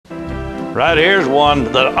Right here's one.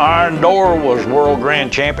 The Iron Door was world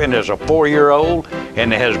grand champion as a 4-year-old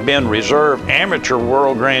and has been reserve amateur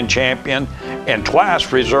world grand champion and twice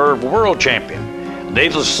reserve world champion.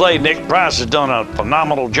 Needless to say, Nick Price has done a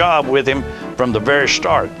phenomenal job with him from the very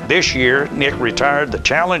start. This year, Nick retired the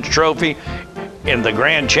Challenge Trophy in the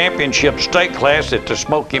Grand Championship State class at the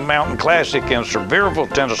Smoky Mountain Classic in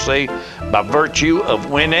Sevierville, Tennessee, by virtue of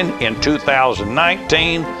winning in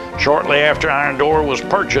 2019, shortly after Iron Door was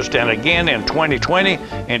purchased, and again in 2020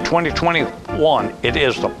 and 2021. It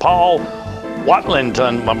is the Paul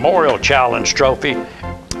Watlington Memorial Challenge Trophy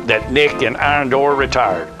that Nick and Iron Door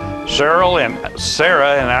retired. Sarah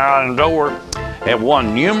and Iron Door have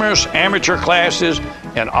won numerous amateur classes,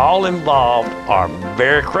 and all involved are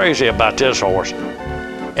very crazy about this horse,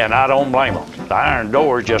 and I don't blame them. The Iron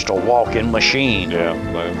Door is just a walking machine. Yeah,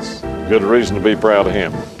 that's good reason to be proud of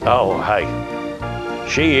him. Oh, hey,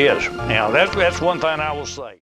 she is. Now, that's one thing I will say.